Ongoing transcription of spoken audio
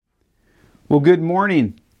Well, good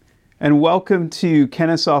morning and welcome to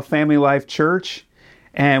Kennesaw Family Life Church.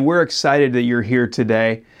 And we're excited that you're here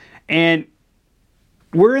today. And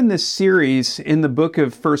we're in this series in the book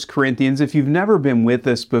of 1 Corinthians. If you've never been with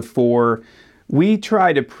us before, we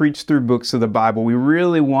try to preach through books of the Bible. We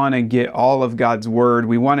really want to get all of God's Word.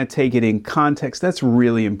 We want to take it in context. That's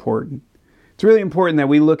really important. It's really important that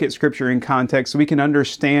we look at Scripture in context so we can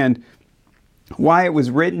understand why it was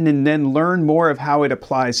written and then learn more of how it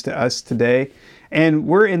applies to us today. And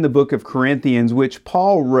we're in the book of Corinthians, which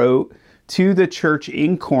Paul wrote to the church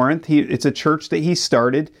in Corinth. It's a church that he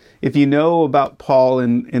started. If you know about Paul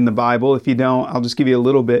in the Bible, if you don't, I'll just give you a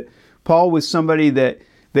little bit. Paul was somebody that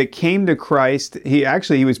came to Christ. He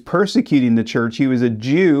was persecuting the church. He was a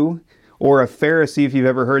Jew or a Pharisee, if you've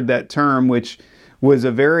ever heard that term, which was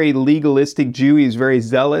a very legalistic Jew. He was very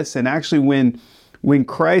zealous. And actually when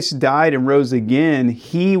Christ died and rose again,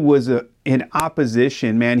 he was in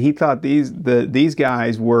opposition. Man, he thought these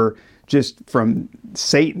guys were just from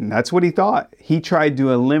Satan. That's what he thought. He tried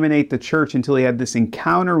to eliminate the church until he had this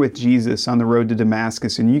encounter with Jesus on the road to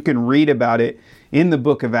Damascus. And you can read about it in the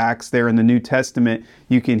book of Acts there in the New Testament.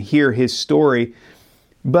 You can hear his story.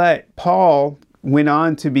 But Paul went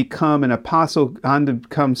on to become an apostle, on to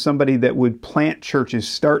become somebody that would plant churches,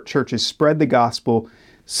 start churches, spread the gospel,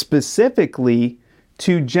 specifically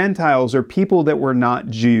to Gentiles or people that were not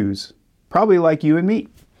Jews, probably like you and me.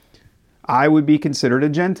 I would be considered a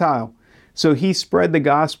Gentile. So he spread the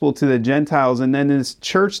gospel to the Gentiles, and then this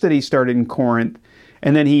church that he started in Corinth,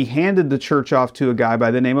 and then he handed the church off to a guy by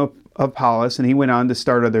the name of Apollos, and he went on to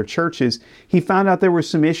start other churches. He found out there were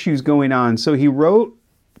some issues going on, so he wrote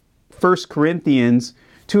 1 Corinthians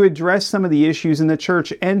to address some of the issues in the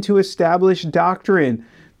church and to establish doctrine,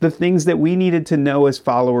 the things that we needed to know as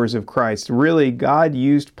followers of Christ. Really, God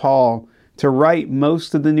used Paul to write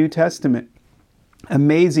most of the New Testament.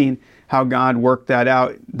 Amazing how God worked that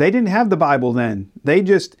out. They didn't have the Bible then. They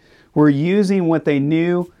just were using what they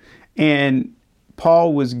knew, and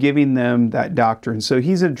Paul was giving them that doctrine. So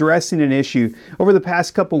he's addressing an issue. Over the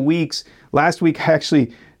past couple weeks, last week I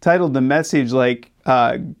actually titled the message like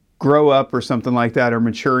Grow Up or something like that, or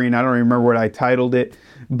Maturing. I don't remember what I titled it,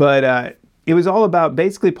 but it was all about,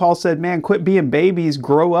 basically Paul said, man, quit being babies,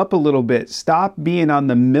 grow up a little bit. Stop being on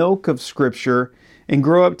the milk of Scripture and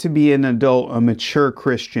grow up to be an adult, a mature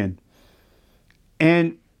Christian.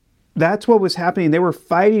 And that's what was happening. They were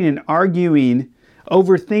fighting and arguing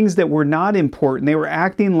over things that were not important. They were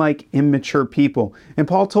acting like immature people. And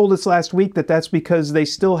Paul told us last week that that's because they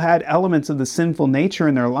still had elements of the sinful nature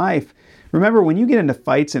in their life. Remember, when you get into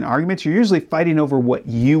fights and arguments, you're usually fighting over what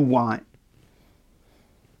you want,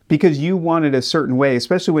 because you want it a certain way,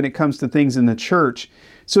 especially when it comes to things in the church.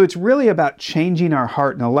 So it's really about changing our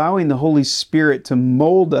heart and allowing the Holy Spirit to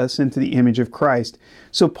mold us into the image of Christ.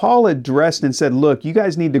 So Paul addressed and said, look, you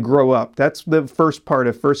guys need to grow up. That's the first part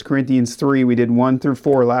of 1 Corinthians 3. We did 1 through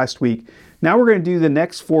 4 last week. Now we're going to do the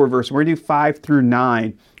next 4 verses. We're going to do 5 through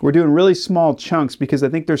 9. We're doing really small chunks because I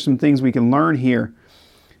think there's some things we can learn here.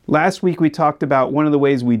 Last week we talked about one of the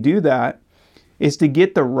ways we do that is to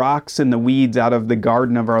get the rocks and the weeds out of the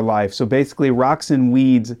garden of our life. So basically, rocks and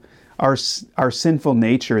weeds are our sinful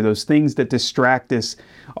nature, those things that distract us,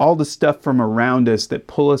 all the stuff from around us that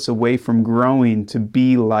pull us away from growing to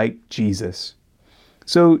be like Jesus.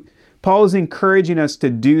 So Paul is encouraging us to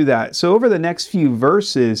do that. So over the next few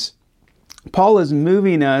verses, Paul is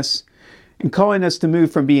moving us and calling us to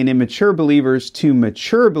move from being immature believers to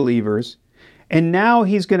mature believers. And now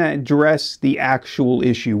he's going to address the actual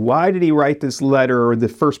issue. Why did he write this letter, or the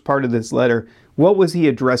first part of this letter? What was he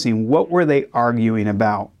addressing? What were they arguing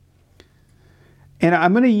about? And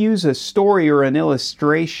I'm going to use a story or an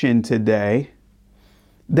illustration today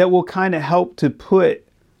that will kind of help to put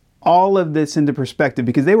all of this into perspective,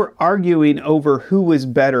 because they were arguing over who was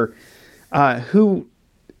better, who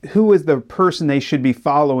was the person they should be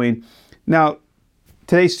following. Now,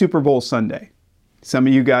 today's Super Bowl Sunday. Some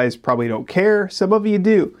of you guys probably don't care. Some of you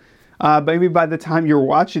do. Maybe by the time you're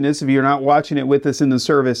watching this, if you're not watching it with us in the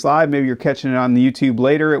service live, maybe you're catching it on the YouTube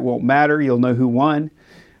later. It won't matter. You'll know who won.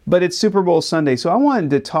 But it's Super Bowl Sunday. So I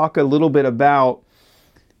wanted to talk a little bit about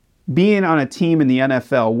being on a team in the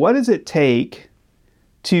NFL. What does it take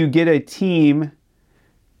to get a team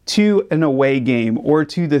to an away game or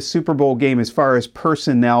to the Super Bowl game as far as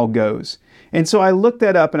personnel goes? And so I looked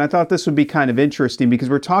that up, and I thought this would be kind of interesting because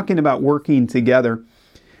we're talking about working together.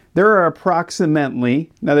 There are approximately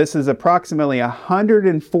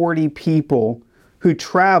 140 people who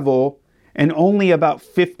travel, and only about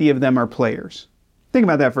 50 of them are players. Think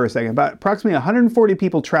about that for a second. About approximately 140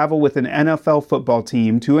 people travel with an NFL football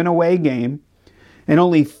team to an away game, and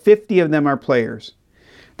only 50 of them are players.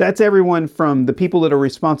 That's everyone from the people that are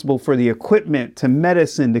responsible for the equipment to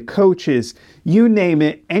medicine to coaches, you name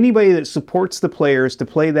it. Anybody that supports the players to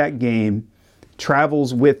play that game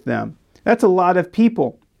travels with them. That's a lot of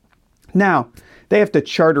people. Now, they have to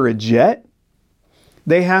charter a jet.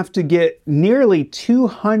 They have to get nearly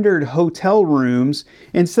 200 hotel rooms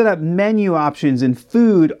and set up menu options and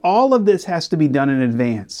food. All of this has to be done in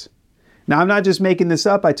advance. Now, I'm not just making this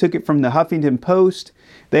up. I took it from the Huffington Post.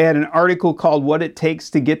 They had an article called What It Takes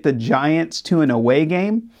to Get the Giants to an Away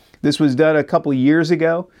Game. This was done a couple years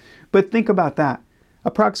ago. But think about that.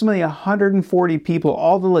 Approximately 140 people,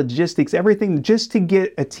 all the logistics, everything just to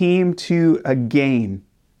get a team to a game.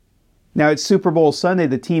 Now, it's Super Bowl Sunday.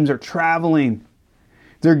 The teams are traveling.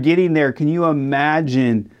 They're getting there. Can you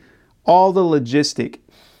imagine all the logistic?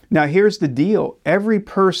 Now, here's the deal. Every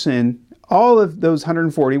person, all of those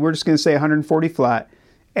 140, we're just going to say 140 flat,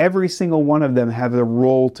 every single one of them have a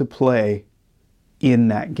role to play in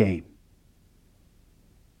that game.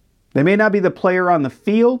 They may not be the player on the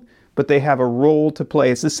field, but they have a role to play.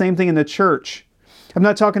 It's the same thing in the church. I'm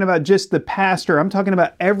not talking about just the pastor. I'm talking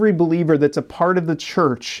about every believer that's a part of the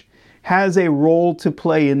church has a role to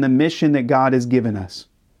play in the mission that God has given us.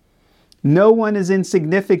 No one is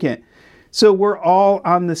insignificant. So we're all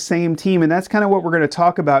on the same team, and that's kind of what we're going to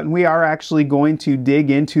talk about. And we are actually going to dig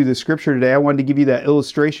into the scripture today. I wanted to give you that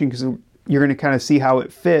illustration because you're going to kind of see how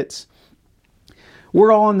it fits.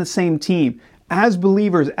 We're all on the same team. As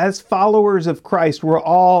believers, as followers of Christ, we're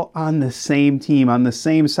all on the same team, on the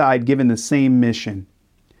same side, given the same mission.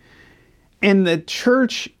 And the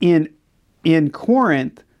church in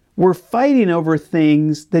Corinth were fighting over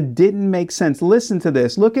things that didn't make sense. Listen to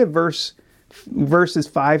this. Look at verses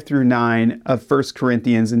 5 through 9 of 1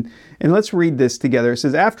 Corinthians, and let's read this together. It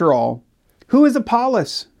says, "After all, who is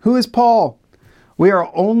Apollos? Who is Paul? We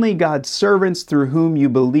are only God's servants through whom you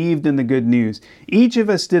believed in the good news. Each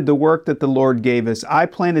of us did the work that the Lord gave us. I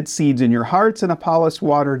planted seeds in your hearts and Apollos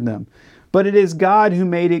watered them. But it is God who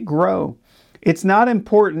made it grow. It's not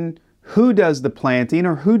important who does the planting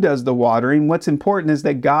or who does the watering. What's important is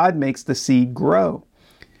that God makes the seed grow.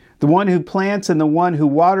 The one who plants and the one who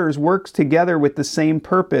waters works together with the same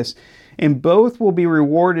purpose, and both will be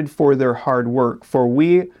rewarded for their hard work. For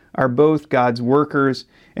we are both God's workers,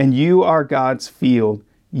 and you are God's field.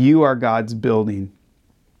 You are God's building."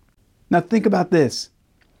 Now think about this.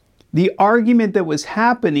 The argument that was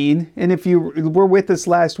happening, and if you were with us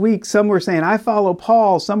last week, some were saying, I follow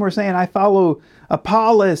Paul. Some were saying, I follow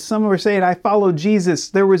Apollos. Some were saying, I follow Jesus.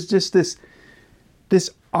 There was just this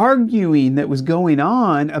arguing that was going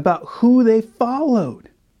on about who they followed.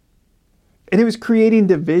 And it was creating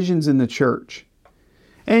divisions in the church.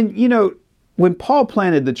 And, you know, when Paul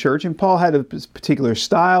planted the church, and Paul had a particular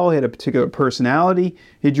style, he had a particular personality,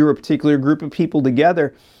 he drew a particular group of people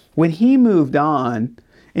together. When he moved on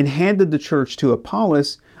and handed the church to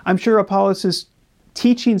Apollos, I'm sure Apollos'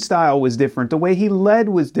 teaching style was different. The way he led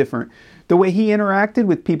was different. The way he interacted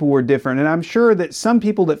with people were different. And I'm sure that some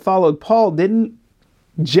people that followed Paul didn't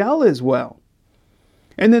gel as well.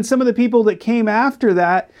 And then some of the people that came after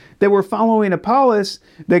that were following Apollos,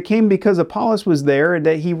 that came because Apollos was there and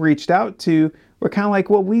that he reached out to, were kind of like,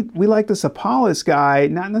 well, we like this Apollos guy,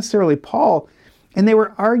 not necessarily Paul. And they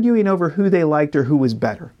were arguing over who they liked or who was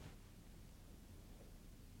better.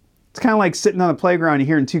 It's kind of like sitting on the playground and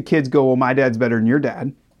hearing two kids go, well, my dad's better than your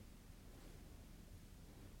dad.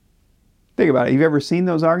 Think about it. You've ever seen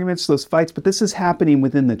those arguments, those fights? But this is happening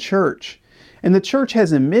within the church. And the church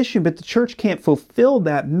has a mission, but the church can't fulfill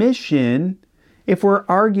that mission if we're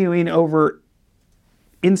arguing over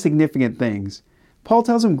insignificant things. Paul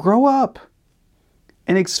tells them, grow up,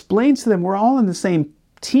 and explains to them we're all in the same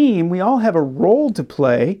team. We all have a role to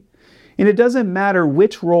play. And it doesn't matter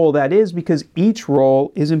which role that is because each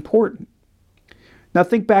role is important. Now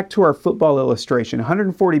think back to our football illustration,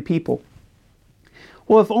 140 people.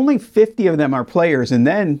 Well, if only 50 of them are players, and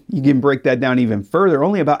then you can break that down even further,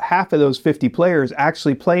 only about half of those 50 players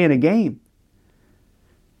actually play in a game.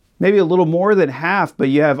 Maybe a little more than half, but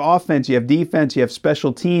you have offense, you have defense, you have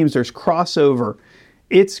special teams, there's crossover.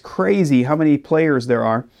 It's crazy how many players there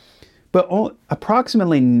are. But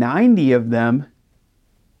approximately 90 of them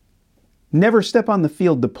never step on the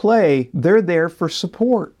field to play. They're there for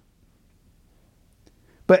support.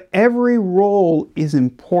 But every role is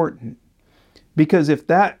important. Because if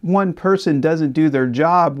that one person doesn't do their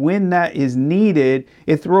job when that is needed,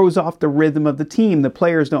 it throws off the rhythm of the team. The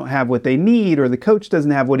players don't have what they need, or the coach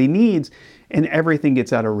doesn't have what he needs, and everything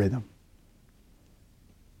gets out of rhythm.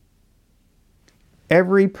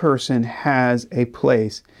 Every person has a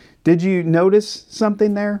place. Did you notice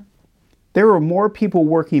something there? There are more people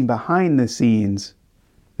working behind the scenes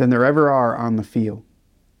than there ever are on the field.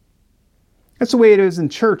 That's the way it is in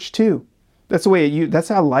church too. That's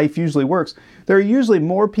how life usually works. There are usually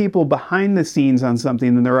more people behind the scenes on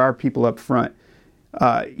something than there are people up front.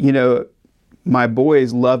 My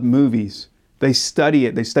boys love movies. They study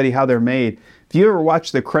it. They study how they're made. If you ever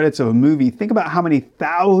watch the credits of a movie, think about how many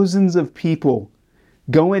thousands of people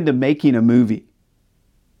go into making a movie.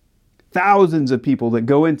 Thousands of people that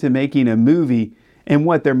go into making a movie, and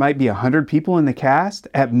there might be 100 people in the cast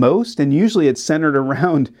at most, and usually it's centered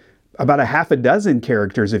around about a half a dozen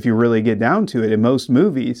characters if you really get down to it in most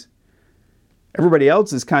movies. Everybody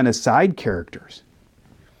else is kind of side characters.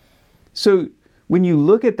 So when you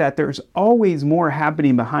look at that, there's always more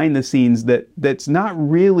happening behind the scenes that's not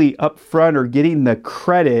really up front or getting the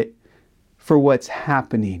credit for what's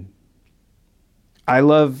happening. I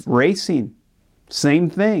love racing. Same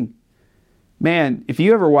thing. Man, if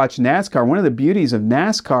you ever watch NASCAR, one of the beauties of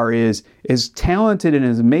NASCAR is, as talented and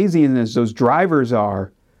as amazing as those drivers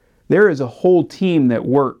are, there is a whole team that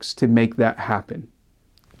works to make that happen.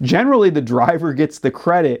 Generally, the driver gets the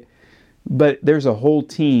credit, but there's a whole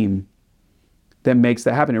team that makes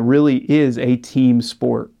that happen. It really is a team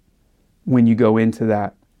sport when you go into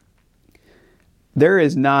that.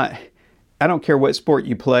 I don't care what sport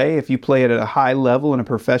you play. If you play it at a high level and a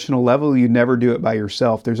professional level, you never do it by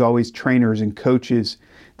yourself. There's always trainers and coaches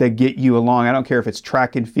that get you along. I don't care if it's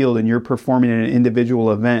track and field and you're performing in an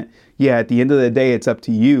individual event. Yeah, at the end of the day, it's up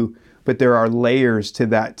to you, but there are layers to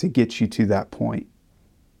that to get you to that point.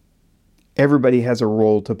 Everybody has a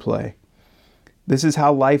role to play. This is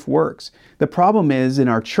how life works. The problem is, in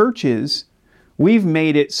our churches, we've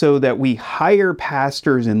made it so that we hire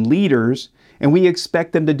pastors and leaders and we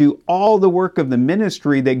expect them to do all the work of the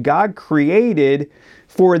ministry that God created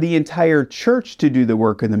for the entire church to do the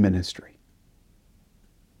work of the ministry.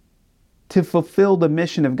 To fulfill the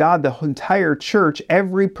mission of God, the entire church,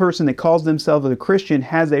 every person that calls themselves a Christian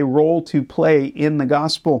has a role to play in the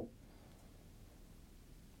gospel.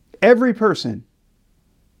 Every person.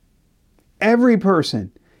 Every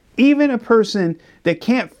person. Even a person that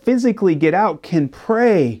can't physically get out can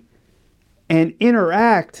pray and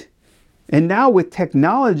interact. And now with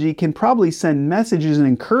technology can probably send messages and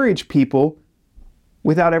encourage people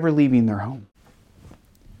without ever leaving their home.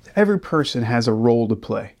 Every person has a role to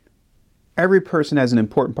play. Every person has an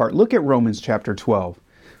important part. Look at Romans chapter 12.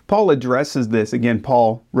 Paul addresses this. Again,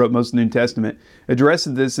 Paul wrote most of the New Testament,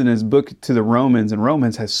 addresses this in his book to the Romans, and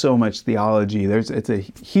Romans has so much theology. It's a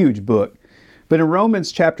huge book. But in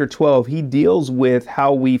Romans chapter 12, he deals with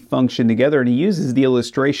how we function together, and he uses the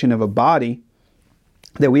illustration of a body,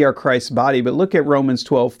 that we are Christ's body. But look at Romans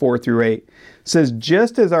 12, 4 through 8. It says,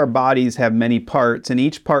 just as our bodies have many parts, and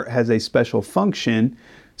each part has a special function,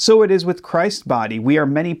 so it is with Christ's body. We are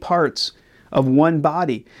many parts of one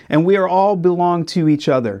body, and we are all belong to each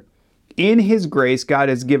other. In His grace, God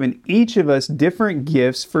has given each of us different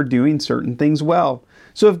gifts for doing certain things well.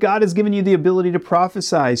 So if God has given you the ability to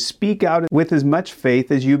prophesy, speak out with as much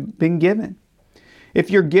faith as you've been given.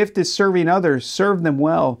 If your gift is serving others, serve them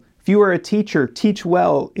well. If you are a teacher, teach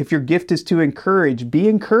well. If your gift is to encourage, be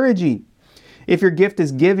encouraging. If your gift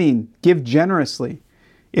is giving, give generously.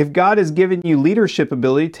 If God has given you leadership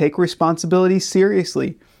ability, take responsibility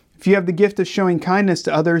seriously. If you have the gift of showing kindness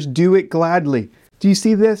to others, do it gladly. Do you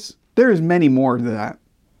see this? There is many more to that.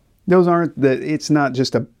 It's not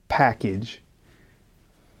just a package.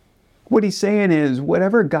 What he's saying is,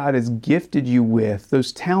 whatever God has gifted you with,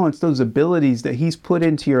 those talents, those abilities that He's put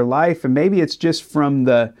into your life, and maybe it's just from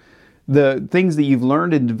the things that you've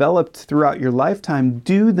learned and developed throughout your lifetime,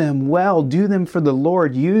 do them well, do them for the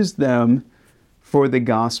Lord, use them for the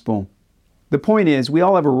gospel. The point is, we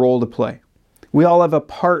all have a role to play. We all have a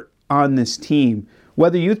part on this team.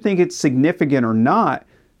 Whether you think it's significant or not,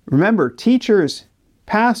 remember, teachers,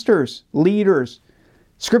 pastors, leaders,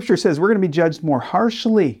 Scripture says we're going to be judged more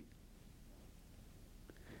harshly.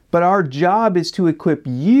 But our job is to equip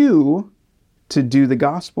you to do the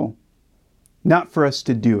gospel, not for us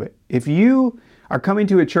to do it. If you are coming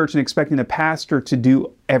to a church and expecting a pastor to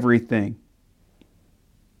do everything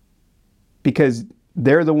because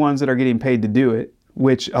they're the ones that are getting paid to do it,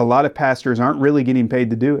 which a lot of pastors aren't really getting paid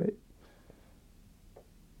to do it,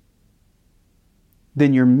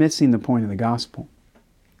 then you're missing the point of the gospel.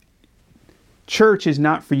 Church is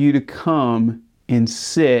not for you to come and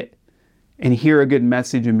sit and hear a good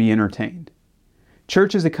message and be entertained.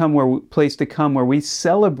 Church is a place to come where we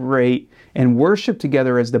celebrate and worship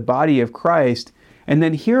together as the body of Christ, and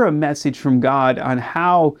then hear a message from God on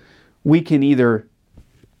how we can either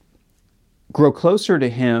grow closer to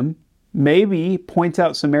Him, maybe point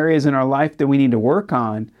out some areas in our life that we need to work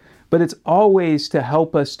on, but it's always to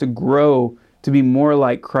help us to grow to be more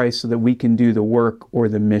like Christ so that we can do the work or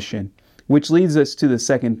the mission. which leads us to the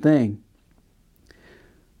second thing.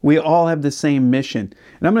 We all have the same mission.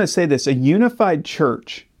 And I'm going to say this, a unified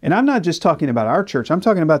church, and I'm not just talking about our church, I'm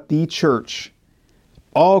talking about the church,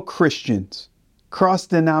 all Christians, cross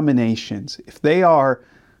denominations, if they are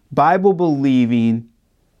Bible believing,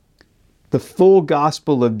 the full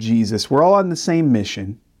gospel of Jesus, we're all on the same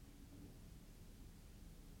mission.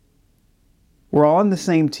 We're all on the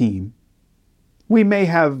same team. We may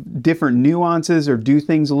have different nuances or do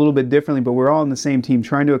things a little bit differently, but we're all on the same team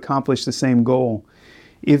trying to accomplish the same goal.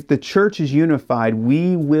 If the church is unified,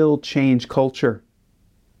 we will change culture.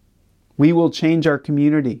 We will change our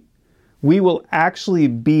community. We will actually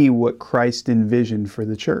be what Christ envisioned for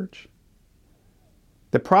the church.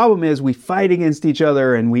 The problem is we fight against each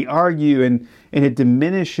other and we argue and it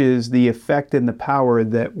diminishes the effect and the power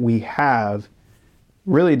that we have,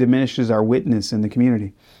 really diminishes our witness in the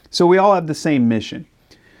community. So we all have the same mission.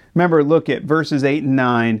 Remember, look at verses 8 and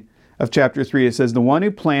 9 of chapter 3. It says, the one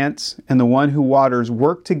who plants and the one who waters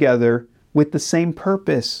work together with the same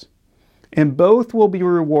purpose, and both will be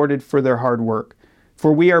rewarded for their hard work.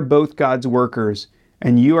 For we are both God's workers,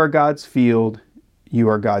 and you are God's field, you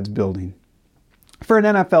are God's building. For an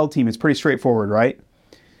NFL team, it's pretty straightforward, right?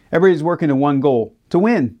 Everybody's working to one goal, to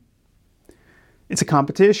win. It's a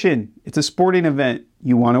competition. It's a sporting event.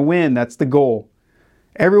 You want to win. That's the goal.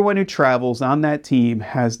 Everyone who travels on that team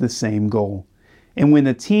has the same goal. And when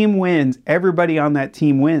the team wins, everybody on that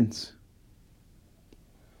team wins.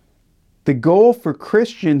 The goal for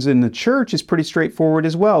Christians in the church is pretty straightforward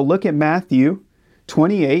as well. Look at Matthew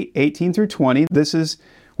 28, 18 through 20. This is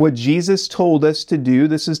what Jesus told us to do.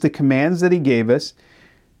 This is the commands that he gave us.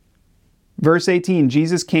 Verse 18,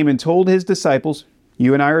 Jesus came and told his disciples,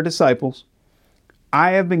 you and I are disciples,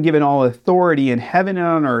 I have been given all authority in heaven and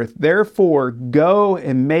on earth. Therefore, go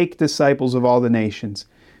and make disciples of all the nations,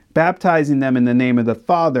 baptizing them in the name of the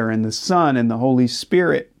Father and the Son and the Holy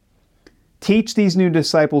Spirit. Teach these new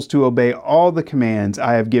disciples to obey all the commands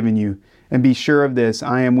I have given you, and be sure of this,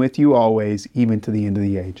 I am with you always, even to the end of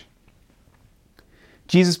the age.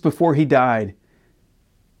 Jesus, before he died,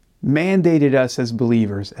 mandated us as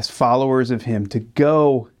believers, as followers of him, to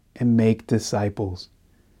go and make disciples.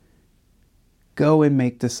 Go and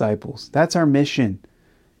make disciples. That's our mission.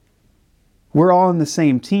 We're all on the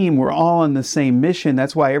same team. We're all on the same mission.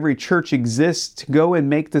 That's why every church exists, to go and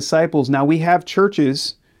make disciples. Now, we have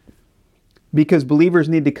churches because believers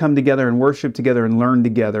need to come together and worship together and learn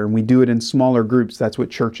together, and we do it in smaller groups. That's what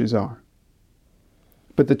churches are.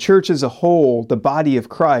 But the church as a whole, the body of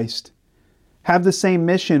Christ, have the same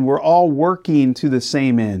mission. We're all working to the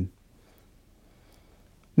same end.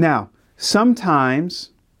 Now, sometimes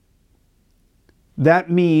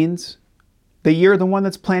that means that you're the one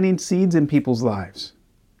that's planting seeds in people's lives.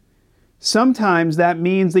 Sometimes that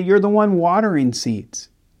means that you're the one watering seeds.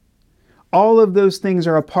 All of those things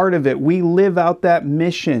are a part of it. We live out that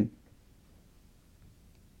mission.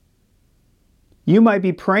 You might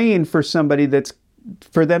be praying for somebody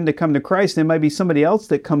for them to come to Christ. There might be somebody else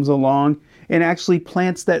that comes along and actually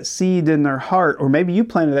plants that seed in their heart. Or maybe you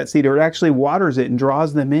planted that seed, or it actually waters it and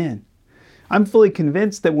draws them in. I'm fully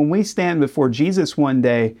convinced that when we stand before Jesus one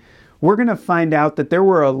day, we're going to find out that there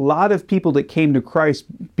were a lot of people that came to Christ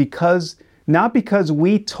not because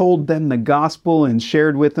we told them the gospel and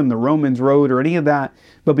shared with them the Romans road or any of that,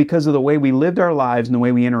 but because of the way we lived our lives and the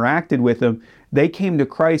way we interacted with them. They came to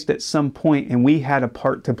Christ at some point, and we had a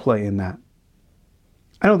part to play in that.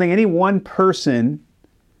 I don't think any one person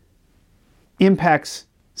impacts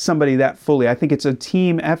somebody that fully. I think it's a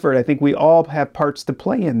team effort. I think we all have parts to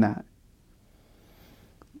play in that.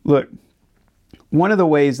 Look, one of the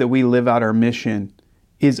ways that we live out our mission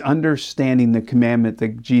is understanding the commandment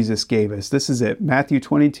that Jesus gave us. This is it, Matthew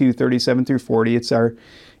 22, 37 through 40. It's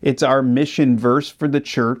our mission verse for the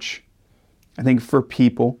church, I think for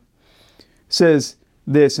people. It says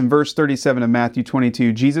this in verse 37 of Matthew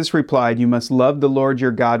 22, Jesus replied, you must love the Lord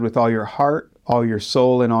your God with all your heart, all your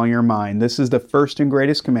soul, and all your mind. This is the first and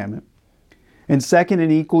greatest commandment. And second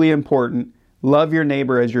and equally important, love your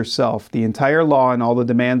neighbor as yourself. The entire law and all the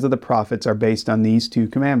demands of the prophets are based on these two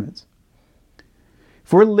commandments.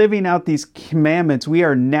 If we're living out these commandments, we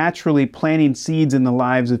are naturally planting seeds in the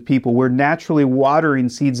lives of people. We're naturally watering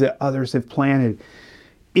seeds that others have planted.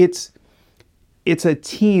 It's a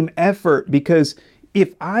team effort, because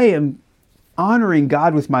if I am honoring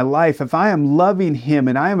God with my life, if I am loving him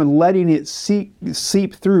and I am letting it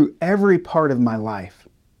seep through every part of my life,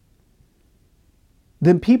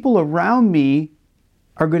 then people around me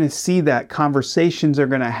are going to see that. Conversations are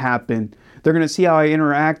going to happen. They're going to see how I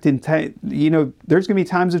interact in, there's going to be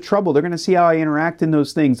times of trouble. They're going to see how I interact in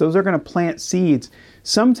those things. Those are going to plant seeds.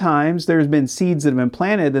 Sometimes there's been seeds that have been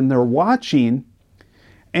planted and they're watching,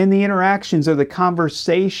 and the interactions or the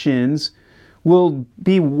conversations will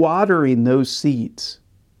be watering those seeds.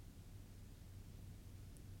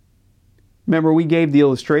 Remember, we gave the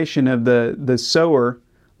illustration of the sower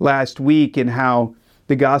last week and how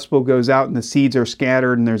the gospel goes out and the seeds are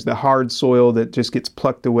scattered, and there's the hard soil that just gets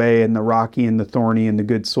plucked away, and the rocky and the thorny and the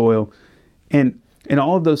good soil. And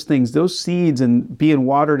all of those things, those seeds and being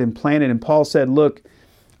watered and planted. And Paul said, look,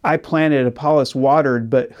 I planted, Apollos watered,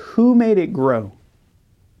 but who made it grow?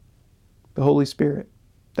 The Holy Spirit.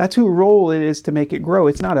 That's whose role it is to make it grow.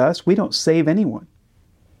 It's not us. We don't save anyone.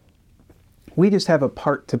 We just have a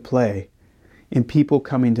part to play in people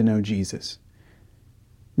coming to know Jesus.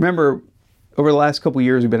 Remember, over the last couple of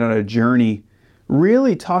years, we've been on a journey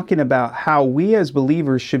really talking about how we as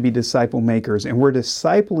believers should be disciple makers, and we're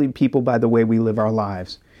discipling people by the way we live our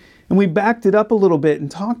lives. And we backed it up a little bit and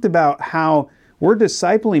talked about how we're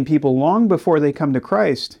discipling people long before they come to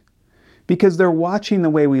Christ, because they're watching the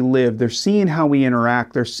way we live. They're seeing how we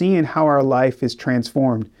interact. They're seeing how our life is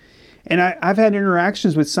transformed. And I've had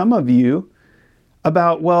interactions with some of you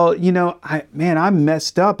about, well, I'm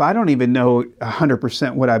messed up. I don't even know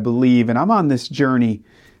 100% what I believe, and I'm on this journey.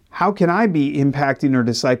 How can I be impacting or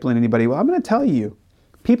discipling anybody? Well, I'm going to tell you,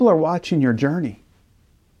 people are watching your journey.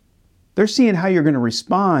 They're seeing how you're going to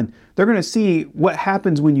respond. They're going to see what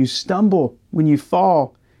happens when you stumble, when you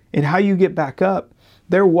fall, and how you get back up.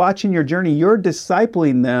 They're watching your journey. You're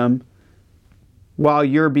discipling them while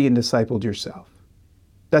you're being discipled yourself.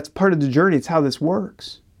 That's part of the journey. It's how this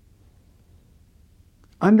works.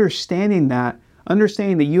 Understanding that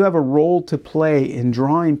you have a role to play in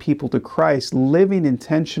drawing people to Christ, living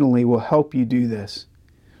intentionally will help you do this.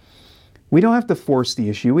 We don't have to force the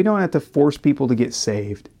issue. We don't have to force people to get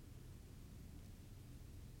saved.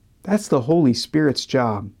 That's the Holy Spirit's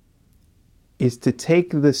job, is to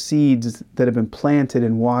take the seeds that have been planted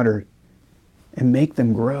and watered and make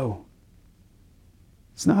them grow.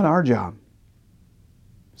 It's not our job.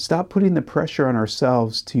 Stop putting the pressure on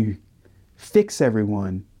ourselves to fix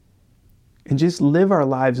everyone, and just live our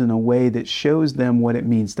lives in a way that shows them what it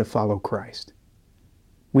means to follow Christ.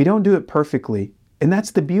 We don't do it perfectly, and that's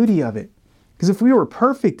the beauty of it. Because if we were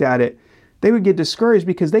perfect at it, they would get discouraged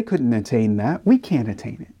because they couldn't attain that. We can't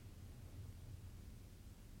attain it.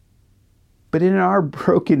 But in our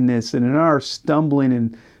brokenness and in our stumbling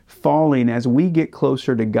and falling, as we get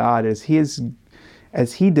closer to God, as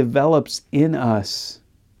He develops in us,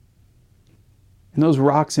 and those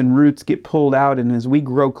rocks and roots get pulled out, and as we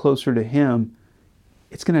grow closer to Him,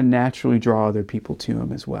 it's going to naturally draw other people to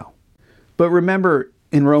Him as well. But remember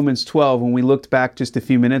in Romans 12, when we looked back just a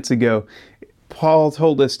few minutes ago, Paul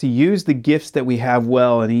told us to use the gifts that we have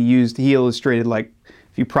well, and he illustrated, like,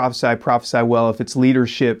 if you prophesy well. If it's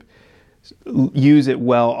leadership, use it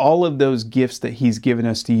well. All of those gifts that He's given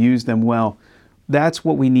us, to use them well. That's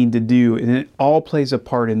what we need to do, and it all plays a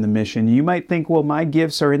part in the mission. You might think, well, my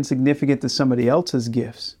gifts are insignificant to somebody else's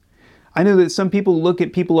gifts. I know that some people look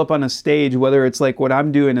at people up on a stage, whether it's like what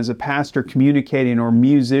I'm doing as a pastor communicating, or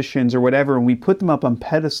musicians or whatever, and we put them up on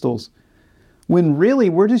pedestals, when really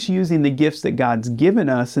we're just using the gifts that God's given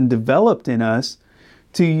us and developed in us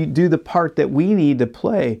to do the part that we need to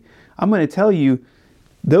play. I'm going to tell you,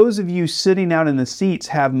 those of you sitting out in the seats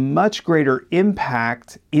have much greater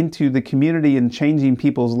impact into the community and changing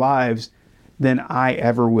people's lives than I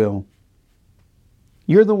ever will.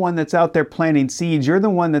 You're the one that's out there planting seeds. You're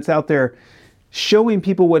the one that's out there showing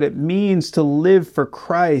people what it means to live for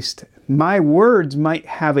Christ. My words might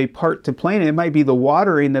have a part to play in it. It might be the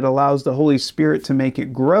watering that allows the Holy Spirit to make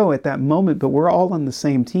it grow at that moment, but we're all on the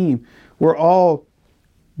same team. We're all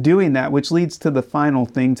doing that, which leads to the final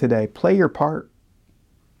thing today. Play your part.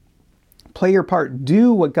 Play your part.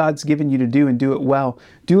 Do what God's given you to do, and do it well.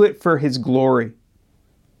 Do it for His glory.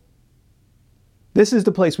 This is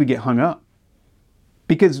the place we get hung up.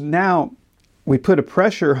 Because now we put a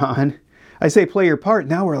pressure on. I say play your part.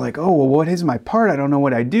 Now we're like, oh, well, what is my part? I don't know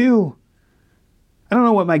what I do. I don't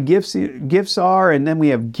know what my gifts are. And then we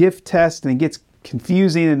have gift tests, and it gets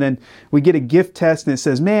confusing. And then we get a gift test and it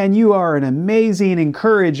says, man, you are an amazing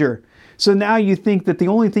encourager. So now you think that the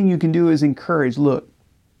only thing you can do is encourage. Look,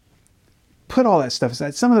 put all that stuff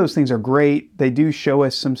aside. Some of those things are great. They do show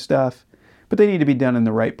us some stuff, but they need to be done in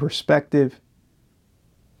the right perspective.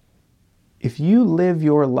 If you live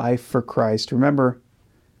your life for Christ, remember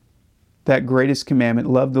that greatest commandment,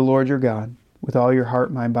 love the Lord your God with all your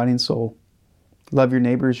heart, mind, body, and soul. Love your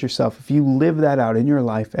neighbor as yourself. If you live that out in your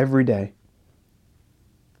life every day,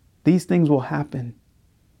 these things will happen.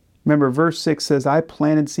 Remember, verse 6 says, I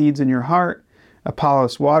planted seeds in your heart,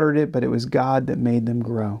 Apollos watered it, but it was God that made them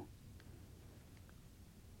grow.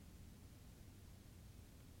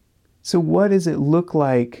 So what does it look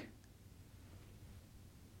like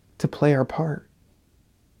to play our part?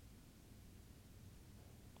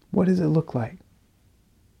 What does it look like?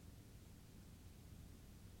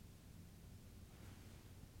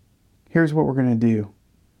 Here's what we're going to do.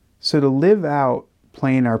 So to live out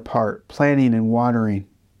playing our part, planting and watering,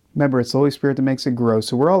 remember it's the Holy Spirit that makes it grow.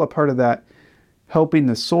 So we're all a part of that, helping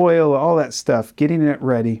the soil, all that stuff, getting it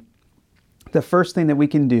ready. The first thing that we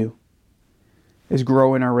can do is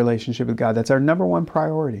grow in our relationship with God. That's our number one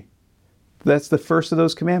priority. That's the first of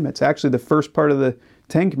those commandments. Actually, the first part of the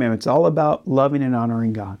 10 Commandments, all about loving and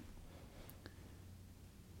honoring God.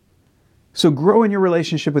 So grow in your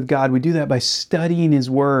relationship with God. We do that by studying His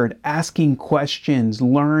Word, asking questions,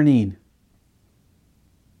 learning.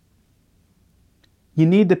 You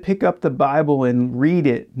need to pick up the Bible and read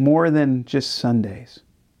it more than just Sundays.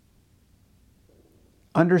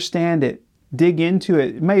 Understand it. Dig into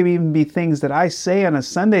it. It may even be things that I say on a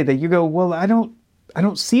Sunday that you go, well, I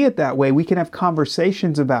don't see it that way. We can have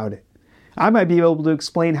conversations about it. I might be able to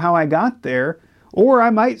explain how I got there, or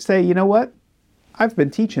I might say, you know what? I've been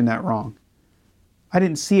teaching that wrong. I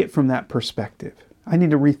didn't see it from that perspective. I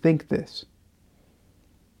need to rethink this.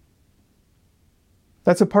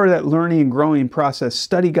 That's a part of that learning and growing process.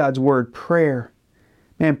 Study God's Word, prayer.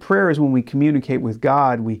 Man, prayer is when we communicate with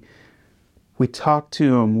God. We talk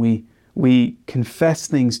to Him. We confess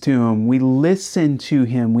things to Him. We listen to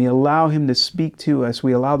Him. We allow Him to speak to us.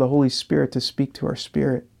 We allow the Holy Spirit to speak to our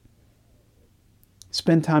spirit.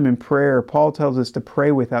 Spend time in prayer. Paul tells us to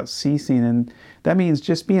pray without ceasing, and that means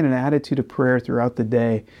just being an attitude of prayer throughout the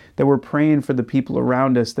day, that we're praying for the people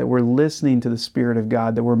around us, that we're listening to the Spirit of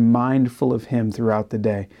God, that we're mindful of Him throughout the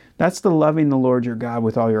day. That's the loving the Lord your God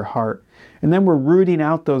with all your heart. And then we're rooting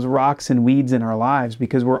out those rocks and weeds in our lives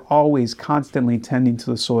because we're always constantly tending to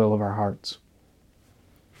the soil of our hearts.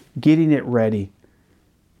 Getting it ready.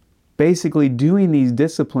 Basically, doing these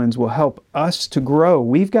disciplines will help us to grow.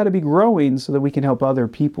 We've got to be growing so that we can help other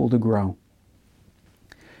people to grow.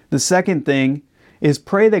 The second thing is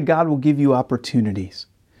pray that God will give you opportunities.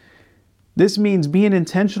 This means being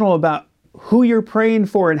intentional about who you're praying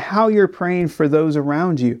for and how you're praying for those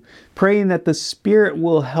around you. Praying that the Spirit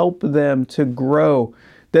will help them to grow,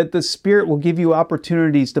 that the Spirit will give you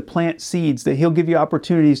opportunities to plant seeds, that He'll give you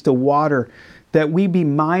opportunities to water, that we be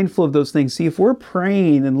mindful of those things. See, if we're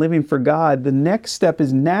praying and living for God, the next step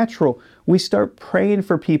is natural. We start praying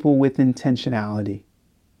for people with intentionality.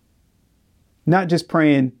 Not just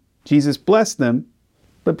praying, Jesus bless them,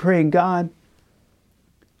 but praying, God,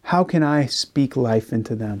 how can I speak life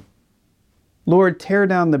into them? Lord, tear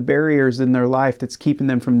down the barriers in their life that's keeping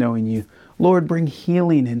them from knowing You. Lord, bring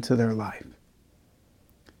healing into their life.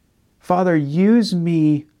 Father, use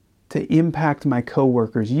me to impact my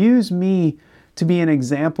coworkers. Use me to be an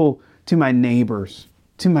example to my neighbors,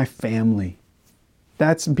 to my family.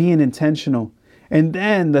 That's being intentional. And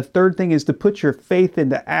then the third thing is to put your faith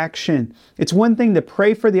into action. It's one thing to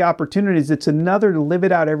pray for the opportunities. It's another to live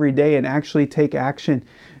it out every day and actually take action.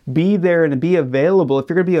 Be there and be available. If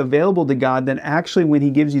you're going to be available to God, then actually when He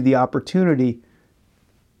gives you the opportunity,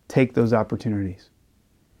 take those opportunities.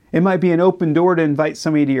 It might be an open door to invite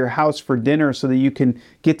somebody to your house for dinner so that you can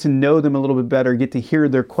get to know them a little bit better, get to hear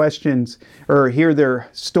their questions or hear their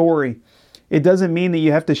story. It doesn't mean that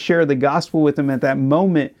you have to share the gospel with them at that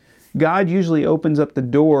moment. God usually opens up the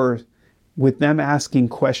door with them asking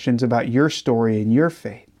questions about your story and your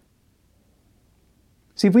faith.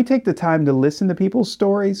 See, if we take the time to listen to people's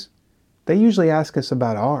stories, they usually ask us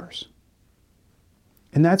about ours.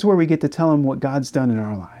 And that's where we get to tell them what God's done in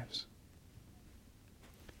our lives.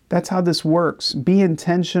 That's how this works. Be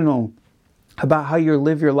intentional about how you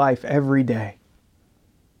live your life every day.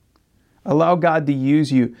 Allow God to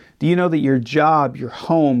use you. Do you know that your job, your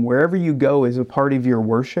home, wherever you go is a part of your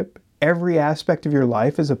worship? Every aspect of your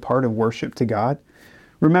life is a part of worship to God.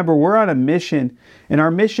 Remember, we're on a mission, and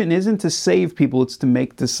our mission isn't to save people, it's to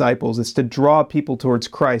make disciples. It's to draw people towards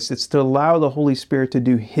Christ. It's to allow the Holy Spirit to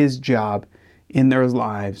do His job in their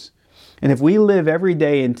lives. And if we live every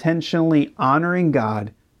day intentionally honoring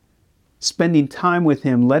God, spending time with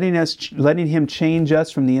Him, letting Him change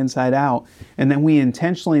us from the inside out, and then we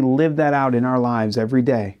intentionally live that out in our lives every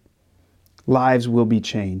day, lives will be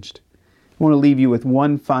changed. I want to leave you with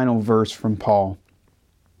one final verse from Paul.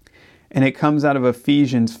 And it comes out of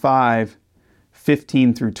Ephesians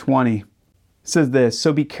 5:15 through 20. It says this,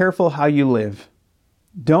 "So be careful how you live.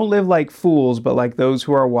 Don't live like fools, but like those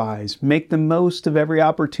who are wise. Make the most of every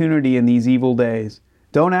opportunity in these evil days.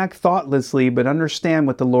 Don't act thoughtlessly, but understand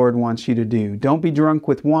what the Lord wants you to do. Don't be drunk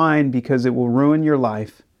with wine because it will ruin your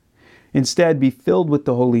life. Instead, be filled with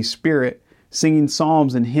the Holy Spirit, singing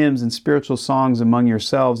psalms and hymns and spiritual songs among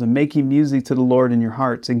yourselves and making music to the Lord in your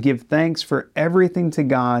hearts, and give thanks for everything to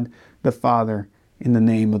God the Father in the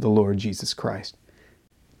name of the Lord Jesus Christ.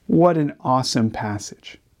 What an awesome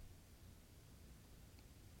passage.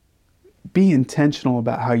 Be intentional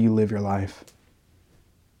about how you live your life.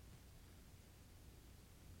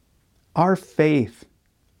 Our faith,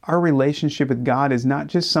 our relationship with God is not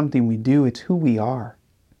just something we do, it's who we are.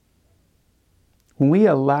 When we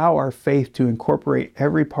allow our faith to incorporate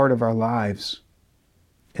every part of our lives,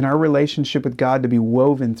 and our relationship with God to be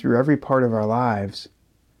woven through every part of our lives,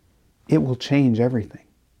 it will change everything.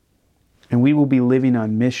 And we will be living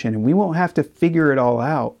on mission, and we won't have to figure it all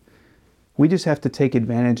out. We just have to take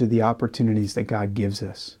advantage of the opportunities that God gives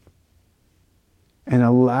us and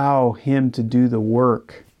allow Him to do the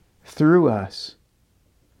work through us.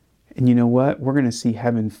 And you know what? We're going to see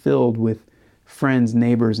heaven filled with friends,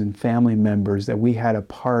 neighbors, and family members that we had a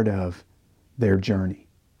part of their journey.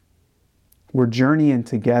 We're journeying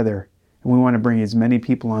together, and we want to bring as many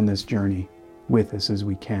people on this journey with us as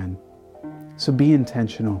we can. So be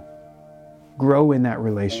intentional. Grow in that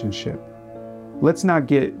relationship. Let's not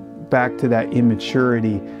get back to that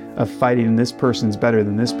immaturity of fighting this person's better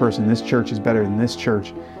than this person, this church is better than this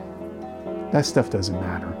church. That stuff doesn't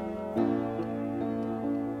matter.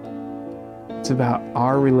 It's about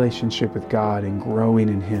our relationship with God and growing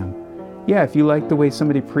in Him. Yeah, if you like the way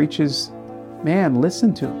somebody preaches, man,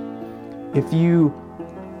 listen to them. If you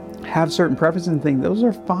have certain preferences and things, those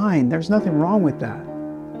are fine. There's nothing wrong with that.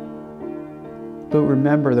 But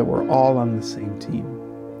remember that we're all on the same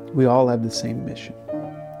team. We all have the same mission.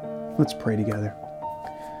 Let's pray together.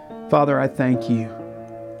 Father, I thank you.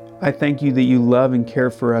 I thank you that you love and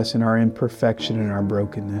care for us in our imperfection and our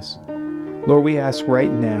brokenness. Lord, we ask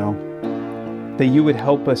right now that you would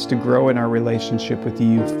help us to grow in our relationship with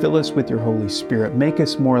you. Fill us with your Holy Spirit. Make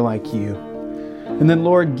us more like you. And then,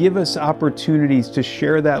 Lord, give us opportunities to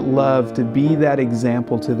share that love, to be that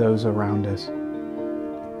example to those around us.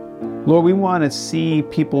 Lord, we want to see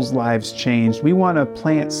people's lives changed. We want to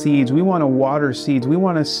plant seeds. We want to water seeds. We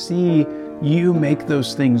want to see you make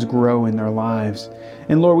those things grow in their lives.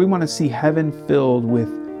 And Lord, we want to see heaven filled with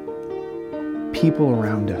people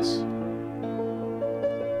around us.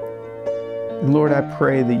 And Lord, I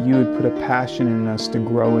pray that you would put a passion in us to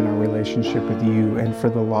grow in our relationship with you and for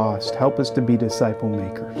the lost. Help us to be disciple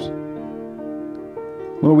makers.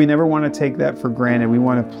 Lord, we never want to take that for granted. We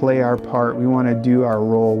want to play our part. We want to do our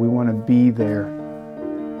role. We want to be there.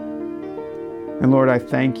 And Lord, I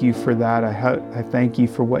thank you for that. I thank you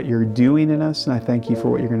for what you're doing in us, and I thank you for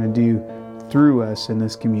what you're going to do through us in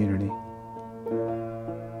this community.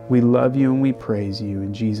 We love you and we praise you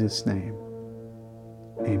in Jesus' name.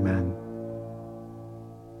 Amen.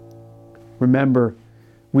 Remember,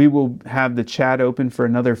 we will have the chat open for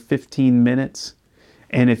another 15 minutes.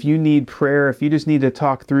 And if you need prayer, if you just need to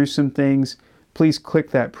talk through some things, please click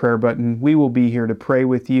that prayer button. We will be here to pray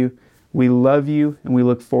with you. We love you, and we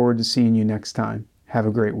look forward to seeing you next time. Have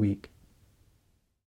a great week.